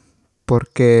pregunta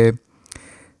porque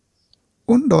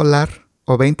 $1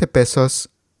 o 20 pesos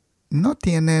no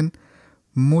tienen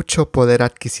mucho poder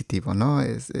adquisitivo, ¿no?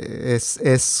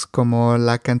 Es como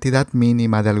la cantidad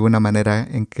mínima de alguna manera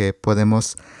en que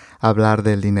podemos hablar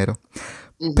del dinero.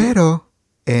 Ujú. Pero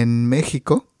en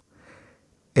México,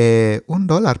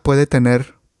 $1 puede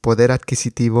tener poder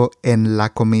adquisitivo en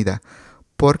la comida,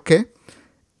 porque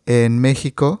en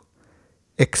México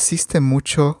existe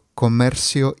mucho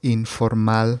comercio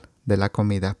informal de la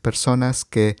comida. Personas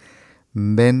que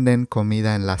venden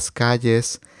comida en las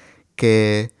calles,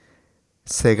 que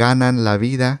se ganan la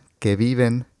vida, que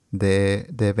viven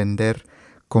de vender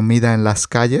comida en las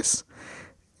calles.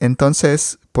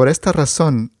 Entonces, por esta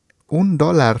razón,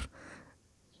 $1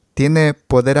 tiene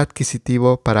poder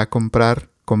adquisitivo para comprar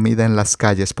comida en las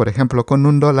calles. Por ejemplo, con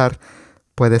 $1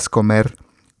 puedes comer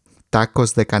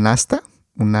tacos de canasta,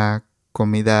 una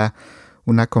comida,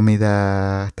 una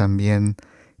comida también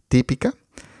típica.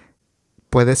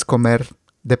 Puedes comer,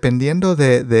 dependiendo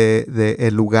de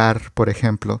el lugar, por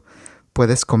ejemplo,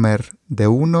 puedes comer de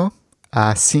 1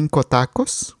 a 5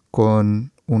 tacos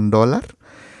con $1.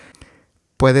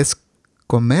 Puedes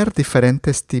comer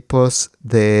diferentes tipos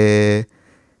de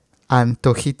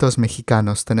antojitos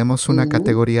mexicanos. Tenemos una Ujú.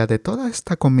 categoría de toda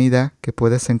esta comida que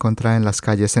puedes encontrar en las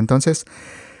calles. Entonces,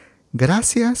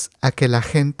 gracias a que la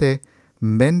gente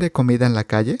vende comida en la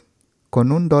calle,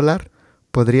 con $1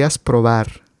 podrías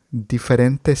probar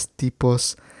diferentes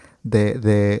tipos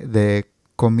de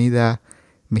comida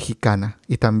mexicana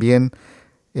y también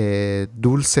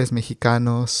dulces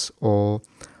mexicanos o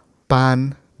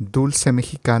pan dulce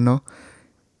mexicano.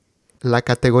 La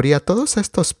categoría, todos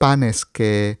estos panes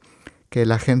que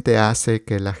la gente hace,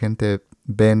 que la gente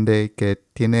vende y que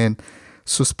tienen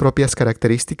sus propias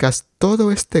características,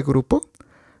 todo este grupo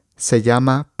se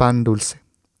llama pan dulce.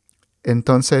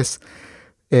 Entonces,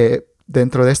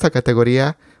 dentro de esta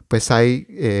categoría, pues hay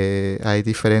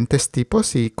diferentes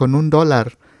tipos y con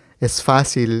 $1 es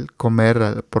fácil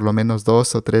comer por lo menos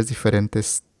 2 o 3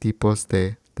 diferentes tipos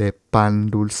de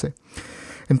pan dulce.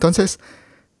 Entonces,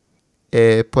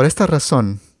 por esta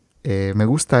razón, me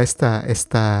gusta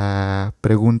esta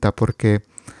pregunta porque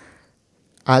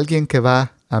alguien que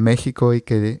va a México y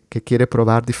que quiere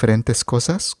probar diferentes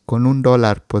cosas, con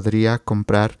 $1 podría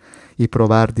comprar y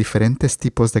probar diferentes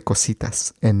tipos de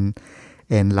cositas en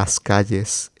las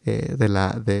calles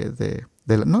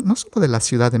no solo de la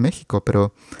Ciudad de México,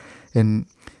 pero en,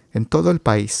 en todo el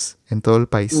país, en todo el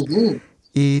país. Ujú.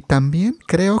 Y también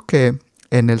creo que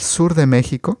en el sur de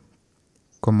México,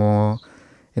 como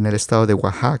en el estado de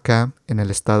Oaxaca, en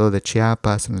el estado de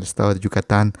Chiapas, en el estado de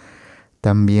Yucatán,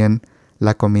 también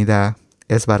la comida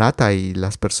es barata y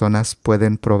las personas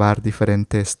pueden probar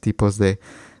diferentes tipos de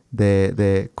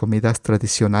comidas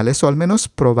tradicionales o al menos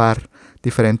probar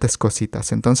diferentes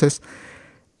cositas. Entonces,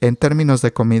 en términos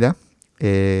de comida,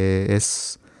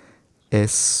 es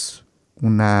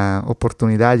una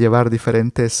oportunidad llevar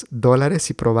diferentes dólares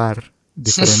y probar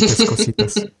diferentes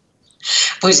cositas.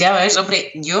 Pues ya ves,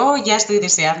 hombre, yo ya estoy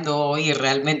deseando ir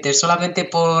realmente, solamente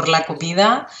por la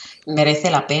comida merece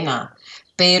la pena.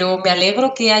 Pero me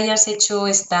alegro que hayas hecho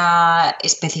esta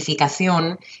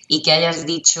especificación y que hayas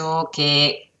dicho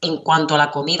que en cuanto a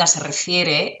la comida se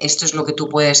refiere, esto es lo que tú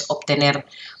puedes obtener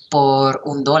por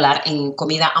 $1 en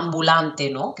comida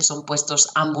ambulante, ¿no? Que son puestos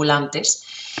ambulantes.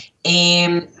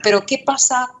 Pero ¿qué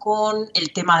pasa con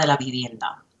el tema de la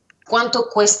vivienda? ¿Cuánto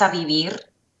cuesta vivir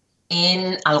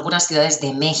en algunas ciudades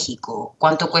de México?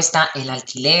 ¿Cuánto cuesta el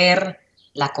alquiler,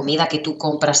 la comida que tú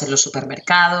compras en los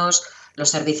supermercados, los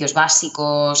servicios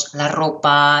básicos, la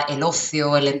ropa, el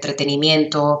ocio, el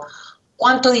entretenimiento?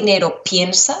 ¿Cuánto dinero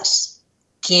piensas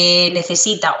que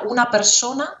necesita una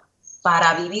persona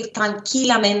para vivir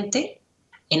tranquilamente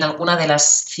en alguna de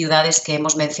las ciudades que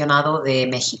hemos mencionado de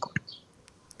México?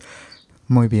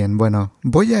 Muy bien, bueno,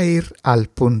 voy a ir al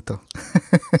punto.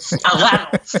 Al grano.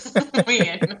 Muy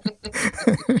bien.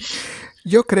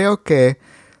 Yo creo que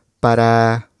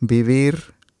para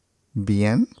vivir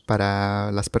bien,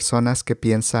 para las personas que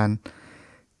piensan,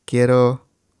 quiero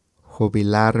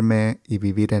jubilarme y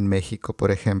vivir en México,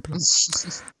 por ejemplo,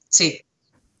 Sí.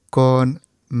 con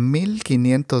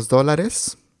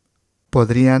 $1,500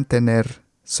 podrían tener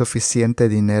suficiente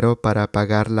dinero para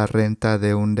pagar la renta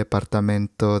de un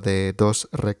departamento de 2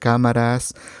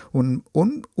 recámaras, un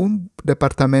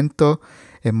departamento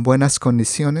en buenas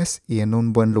condiciones y en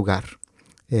un buen lugar.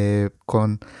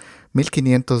 Con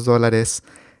 $1,500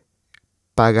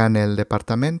 pagan el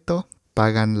departamento,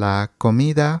 pagan la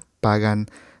comida, pagan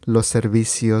los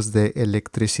servicios de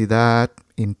electricidad,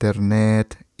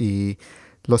 internet y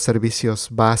los servicios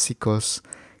básicos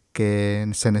que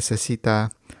se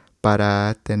necesita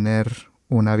para tener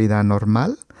una vida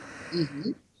normal.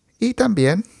 Ujú. Y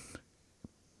también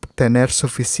tener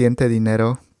suficiente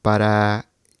dinero para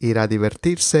ir a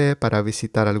divertirse, para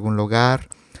visitar algún lugar,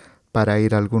 para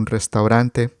ir a algún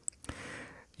restaurante.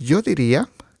 Yo diría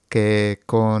que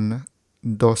con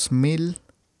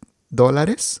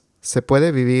 $2,000 se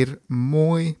puede vivir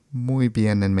muy, muy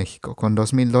bien en México, con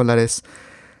 $2,000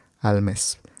 al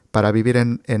mes, para vivir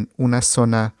en una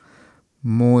zona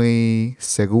muy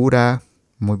segura,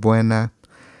 muy buena.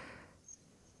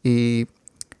 Y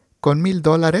con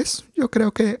 $1,000 yo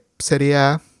creo que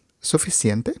sería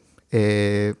suficiente.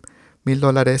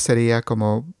 $1,000 sería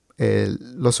como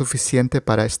lo suficiente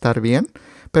para estar bien,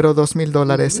 pero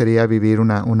 $2,000 sería vivir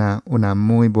una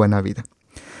muy buena vida.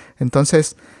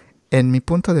 Entonces, en mi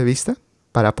punto de vista,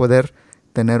 para poder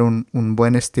tener un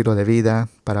buen estilo de vida,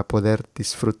 para poder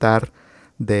disfrutar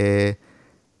de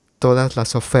todas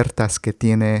las ofertas que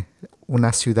tiene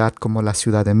una ciudad como la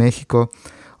Ciudad de México,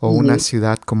 o una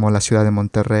ciudad como la ciudad de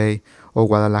Monterrey, o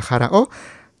Guadalajara, o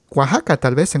Oaxaca,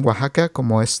 tal vez en Oaxaca,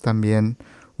 como es también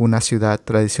una ciudad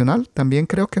tradicional, también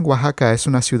creo que en Oaxaca es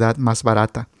una ciudad más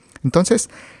barata. Entonces,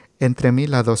 entre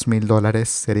 $1,000 a $2,000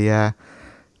 sería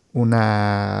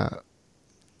una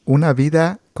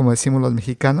vida, como decimos los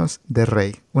mexicanos, de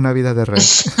rey. Una vida de rey.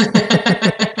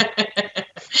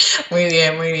 Muy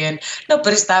bien, muy bien. No,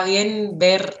 pero está bien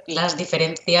ver las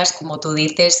diferencias, como tú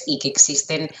dices, y que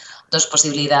existen dos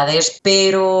posibilidades,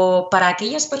 pero para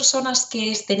aquellas personas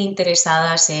que estén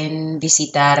interesadas en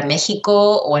visitar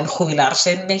México o en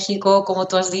jubilarse en México, como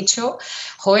tú has dicho,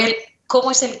 Joel,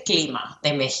 ¿cómo es el clima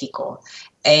de México?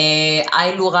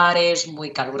 Hay lugares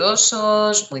muy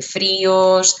calurosos, muy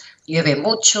fríos, llueve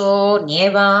mucho,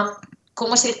 nieva.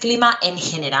 ¿Cómo es el clima en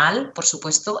general, por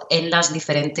supuesto, en las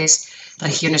diferentes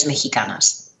regiones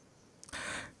mexicanas?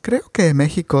 Creo que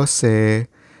México se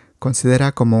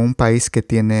considera como un país que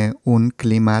tiene un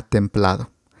clima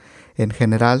templado. En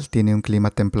general tiene un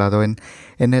clima templado. En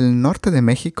el norte de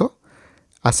México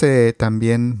hace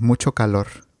también mucho calor.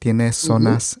 Tiene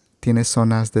zonas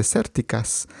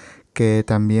desérticas que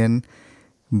también,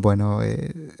 bueno,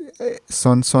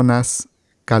 son zonas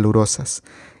calurosas.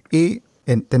 Y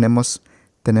tenemos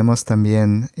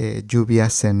también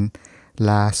lluvias en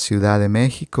la Ciudad de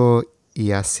México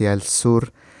y hacia el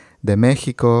sur de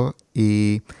México.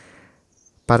 Y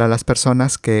para las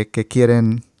personas que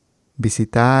quieren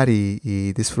visitar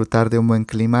y disfrutar de un buen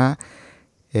clima,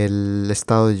 el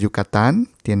estado de Yucatán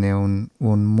tiene un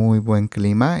muy buen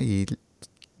clima y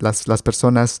las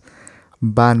personas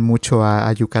van mucho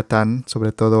a Yucatán,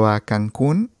 sobre todo a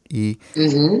Cancún. Y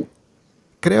Ujú.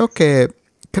 creo que,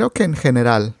 creo que en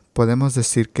general podemos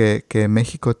decir que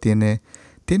México tiene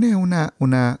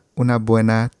una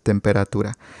buena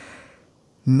temperatura.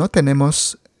 No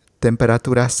tenemos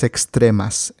temperaturas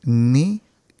extremas, ni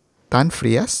tan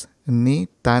frías, ni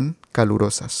tan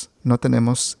calurosas. No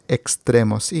tenemos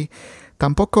extremos y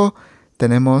tampoco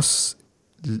tenemos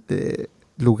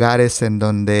lugares en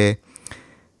donde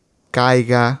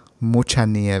caiga mucha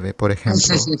nieve, por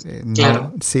ejemplo. No,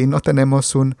 Claro. sí, no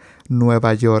tenemos un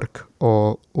Nueva York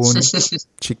o un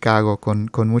Chicago con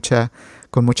mucha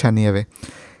nieve.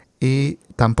 Y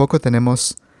tampoco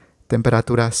tenemos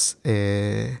temperaturas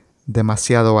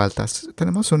demasiado altas.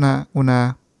 Tenemos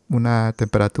una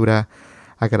temperatura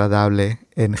agradable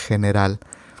en general.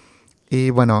 Y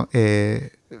bueno,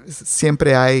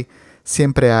 siempre hay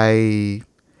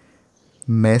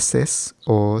meses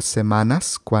o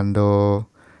semanas cuando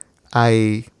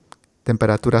hay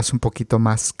temperaturas un poquito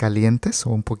más calientes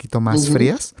o un poquito más Ujú.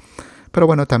 frías. Pero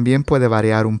bueno, también puede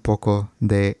variar un poco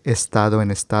de estado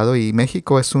en estado y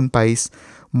México es un país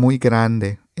muy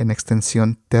grande en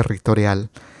extensión territorial.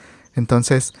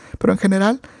 Entonces, pero en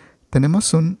general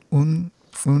tenemos un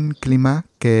clima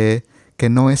que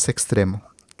no es extremo,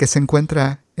 que se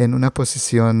encuentra en una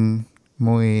posición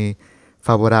muy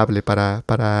favorable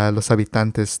para los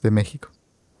habitantes de México.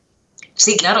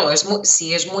 Sí, claro,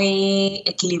 si es muy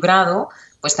equilibrado,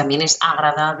 pues también es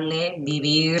agradable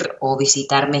vivir o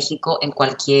visitar México en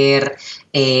cualquier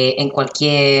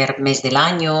mes del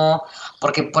año,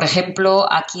 porque, por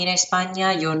ejemplo, aquí en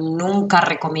España yo nunca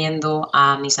recomiendo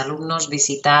a mis alumnos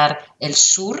visitar el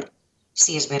sur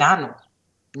si es verano.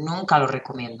 Nunca lo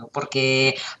recomiendo,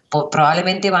 porque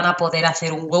probablemente van a poder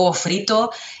hacer un huevo frito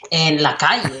en la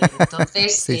calle.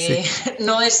 Entonces, Sí, sí.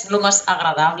 no es lo más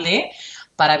agradable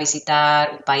para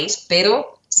visitar un país,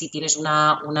 pero si tienes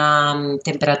una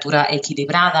temperatura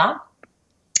equilibrada,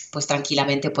 pues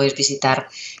tranquilamente puedes visitar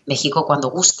México cuando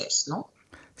gustes, ¿no?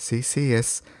 Sí, sí,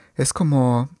 es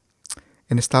como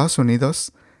en Estados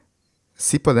Unidos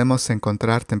sí podemos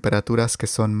encontrar temperaturas que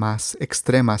son más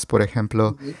extremas. Por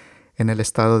ejemplo, Ujú. en el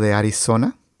estado de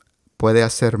Arizona puede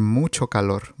hacer mucho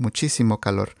calor, muchísimo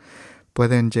calor.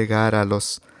 pueden llegar a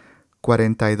los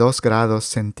 42 grados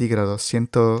centígrados,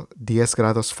 110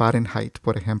 grados Fahrenheit,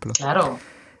 por ejemplo. Claro,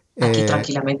 aquí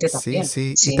tranquilamente Sí, también,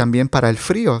 sí. Y sí. también para el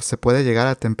frío se puede llegar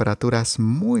a temperaturas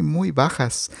muy, muy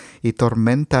bajas y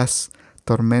tormentas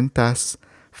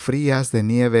frías de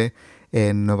nieve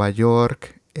en Nueva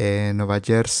York, en Nueva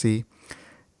Jersey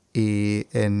y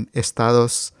en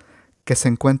estados que se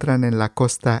encuentran en la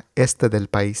costa este del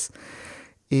país.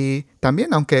 Y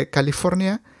también, aunque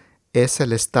California es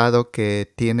el estado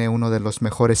que tiene uno de los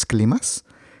mejores climas,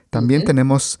 también Ujú.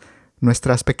 tenemos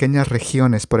nuestras pequeñas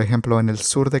regiones. Por ejemplo, en el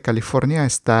sur de California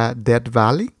está Death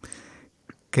Valley,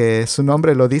 que su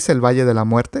nombre lo dice, el Valle de la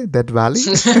Muerte, Death Valley.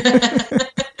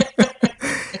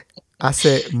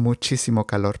 Hace muchísimo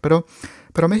calor, pero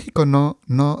México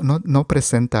no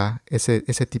presenta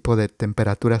ese tipo de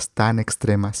temperaturas tan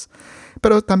extremas.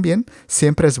 Pero también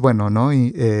siempre es bueno, ¿no?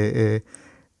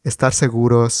 Estar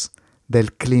seguros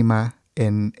del clima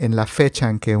en la fecha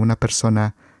en que una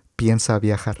persona piensa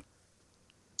viajar.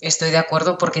 Estoy de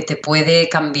acuerdo porque te puede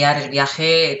cambiar el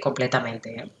viaje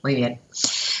completamente, ¿eh? Muy bien.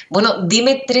 Bueno,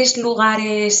 dime 3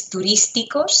 lugares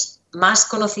turísticos más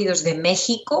conocidos de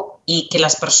México y que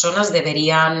las personas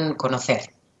deberían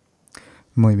conocer.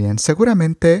 Muy bien,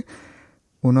 seguramente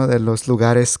uno de los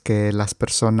lugares que las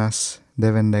personas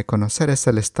deben de conocer es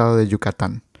el estado de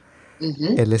Yucatán.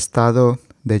 Ujú. El estado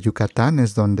de Yucatán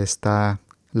es donde está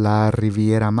la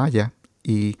Riviera Maya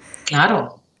y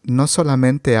Claro. no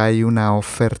solamente hay una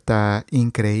oferta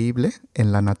increíble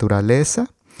en la naturaleza,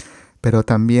 pero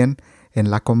también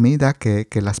en la comida que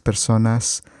las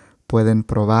personas pueden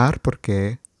probar,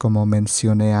 porque como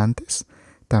mencioné antes,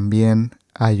 también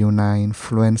hay una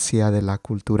influencia de la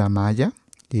cultura maya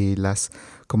y las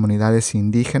comunidades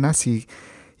indígenas y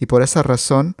por esa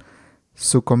razón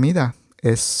su comida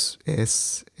es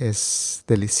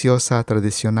deliciosa,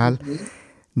 tradicional. Ujú.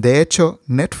 De hecho,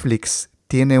 Netflix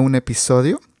tiene un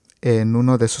episodio en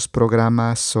uno de sus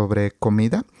programas sobre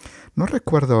comida. No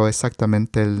recuerdo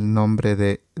exactamente el nombre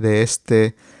de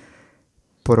este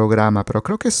programa, pero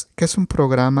creo que es un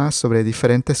programa sobre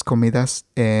diferentes comidas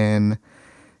en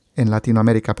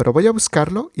Latinoamérica. Pero voy a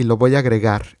buscarlo y lo voy a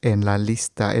agregar en la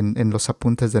lista, en los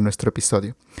apuntes de nuestro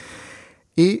episodio.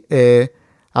 Y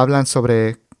hablan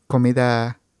sobre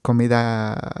comida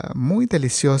muy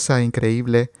deliciosa,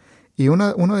 increíble. Y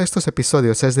uno de estos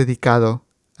episodios es dedicado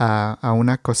a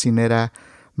una cocinera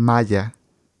maya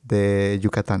de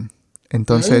Yucatán.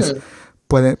 Entonces Mm.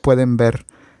 pueden ver,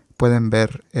 pueden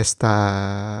ver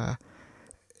esta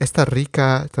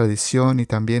rica tradición y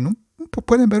también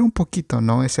pueden ver un poquito,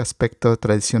 ¿no? Ese aspecto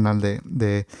tradicional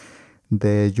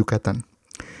de Yucatán.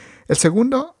 El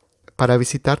segundo para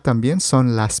visitar también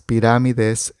son las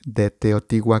pirámides de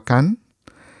Teotihuacán.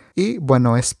 Y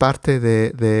bueno, es parte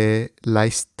de la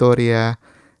historia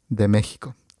de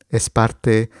México. Es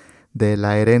parte de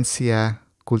la herencia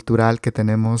cultural que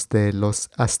tenemos de los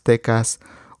aztecas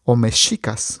o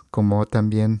mexicas, como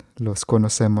también los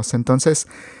conocemos. Entonces,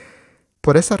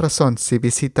 por esa razón, si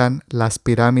visitan las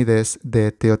pirámides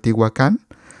de Teotihuacán,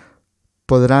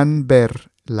 podrán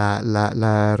ver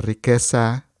la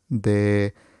riqueza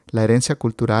de la herencia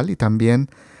cultural y también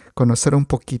conocer un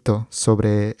poquito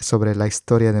sobre la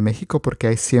historia de México, porque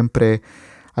hay siempre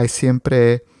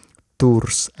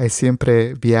tours, hay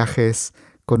siempre viajes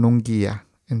con un guía.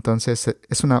 Entonces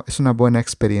es una buena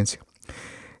experiencia.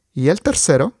 Y el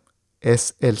tercero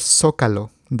es el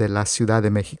Zócalo de la Ciudad de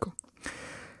México.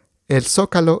 El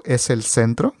Zócalo es el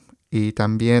centro y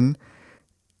también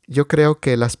yo creo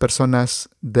que las personas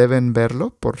deben verlo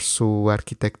por su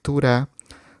arquitectura.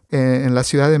 En la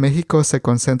Ciudad de México se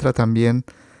concentra también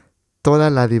toda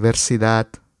la diversidad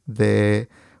de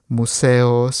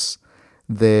museos,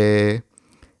 de,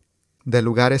 de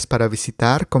lugares para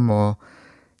visitar, como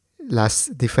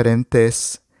las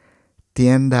diferentes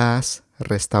tiendas,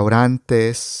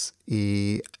 restaurantes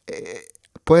y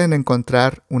pueden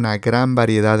encontrar una gran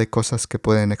variedad de cosas que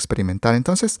pueden experimentar.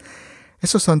 Entonces,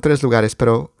 esos son 3 lugares,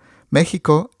 pero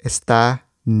México está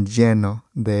lleno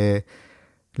de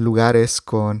lugares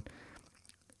con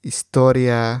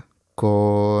historia,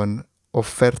 con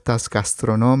ofertas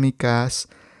gastronómicas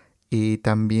y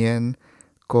también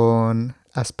con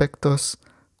aspectos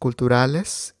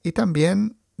culturales y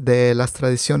también de las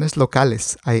tradiciones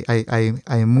locales.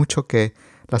 Hay mucho que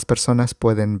las personas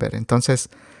pueden ver. Entonces,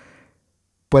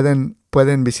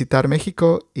 pueden visitar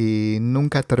México y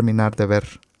nunca terminar de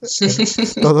ver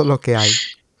todo lo que hay.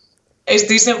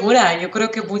 Estoy segura. Yo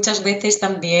creo que muchas veces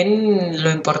también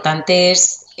lo importante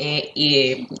es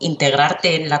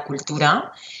integrarte en la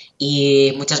cultura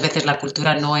y muchas veces la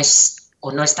cultura no es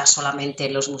o no está solamente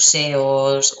en los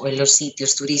museos o en los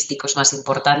sitios turísticos más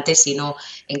importantes, sino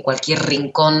en cualquier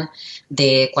rincón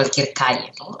de cualquier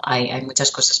calle, ¿no? Hay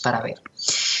muchas cosas para ver.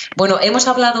 Bueno, hemos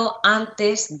hablado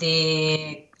antes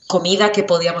de comida que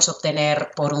podíamos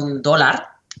obtener por $1,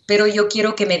 pero yo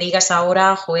quiero que me digas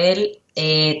ahora, Joel,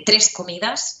 3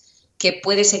 comidas que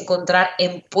puedes encontrar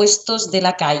en puestos de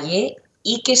la calle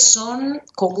y que son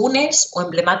comunes o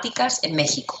emblemáticas en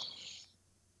México.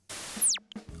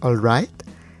 All right,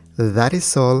 that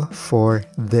is all for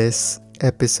this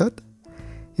episode.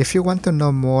 If you want to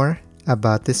know more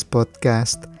about this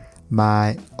podcast,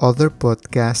 my other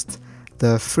podcast,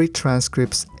 the free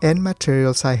transcripts and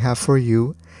materials I have for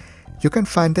you, you can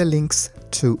find the links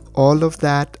to all of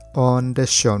that on the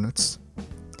show notes.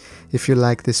 If you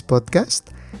like this podcast,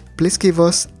 please give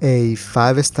us a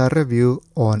 5-star review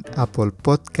on Apple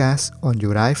Podcasts on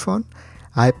your iPhone,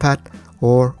 iPad,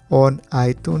 or on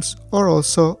iTunes, or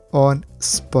also on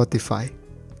Spotify.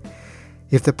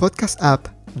 If the podcast app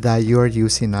that you are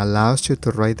using allows you to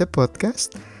rate the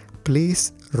podcast,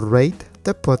 please rate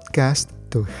the podcast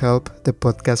to help the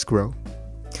podcast grow.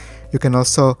 You can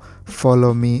also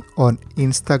follow me on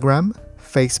Instagram,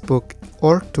 Facebook,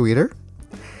 or Twitter.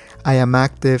 I am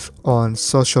active on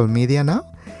social media now,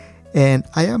 and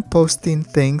I am posting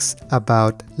things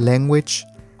about language,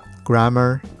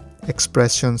 grammar,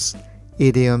 expressions,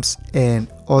 idioms, and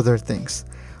other things.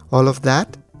 All of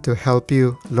that to help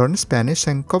you learn Spanish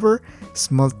and cover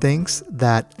small things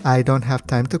that I don't have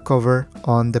time to cover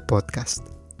on the podcast.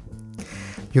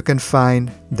 You can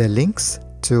find the links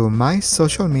to my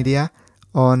social media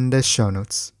on the show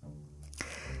notes.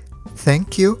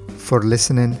 Thank you for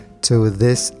listening to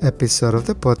this episode of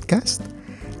the podcast.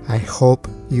 I hope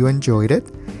you enjoyed it,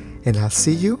 and I'll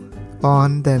see you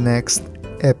on the next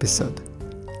episode.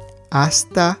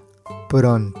 Hasta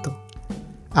pronto.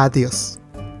 Adiós.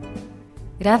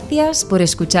 Gracias por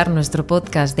escuchar nuestro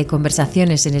podcast de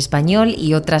conversaciones en español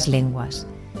y otras lenguas.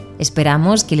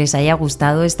 Esperamos que les haya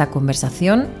gustado esta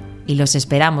conversación y los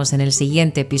esperamos en el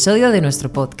siguiente episodio de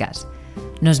nuestro podcast.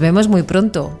 Nos vemos muy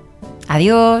pronto.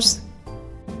 Adiós.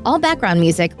 All background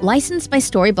music licensed by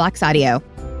Storyblocks Audio.